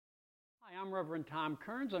I'm Reverend Tom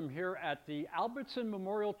Kearns. I'm here at the Albertson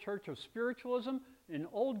Memorial Church of Spiritualism in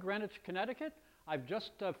Old Greenwich, Connecticut. I've just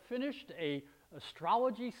finished an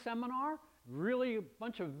astrology seminar. Really a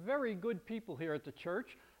bunch of very good people here at the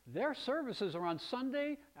church. Their services are on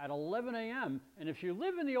Sunday at 11 a.m. And if you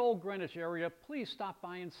live in the Old Greenwich area, please stop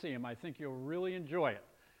by and see them. I think you'll really enjoy it.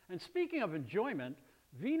 And speaking of enjoyment,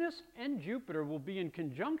 Venus and Jupiter will be in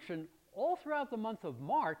conjunction all throughout the month of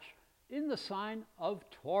March in the sign of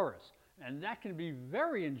Taurus. And that can be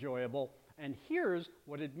very enjoyable. And here's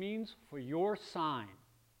what it means for your sign.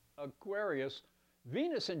 Aquarius,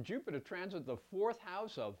 Venus and Jupiter transit the fourth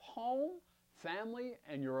house of home, family,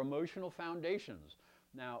 and your emotional foundations.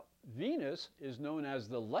 Now, Venus is known as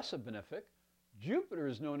the lesser benefic, Jupiter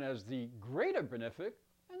is known as the greater benefic,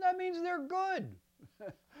 and that means they're good.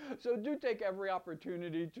 So do take every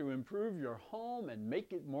opportunity to improve your home and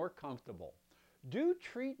make it more comfortable. Do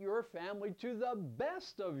treat your family to the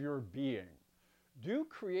best of your being. Do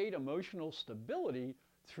create emotional stability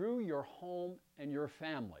through your home and your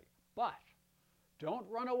family. But don't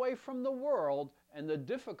run away from the world and the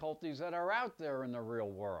difficulties that are out there in the real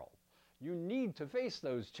world. You need to face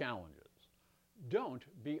those challenges. Don't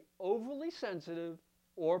be overly sensitive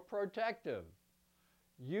or protective.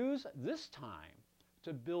 Use this time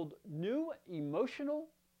to build new emotional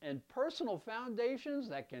and personal foundations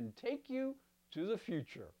that can take you to the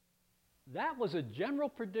future. That was a general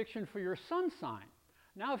prediction for your sun sign.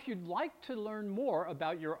 Now, if you'd like to learn more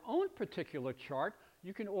about your own particular chart,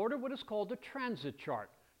 you can order what is called a transit chart.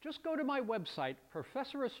 Just go to my website,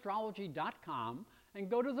 professorastrology.com, and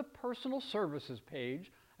go to the personal services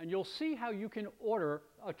page, and you'll see how you can order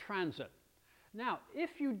a transit. Now,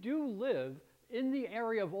 if you do live in the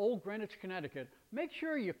area of Old Greenwich, Connecticut, make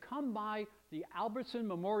sure you come by the Albertson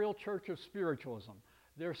Memorial Church of Spiritualism.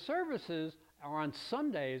 Their services are on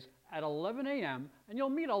Sundays at 11 a.m. and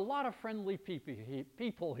you'll meet a lot of friendly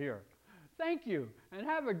people here. Thank you and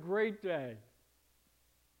have a great day.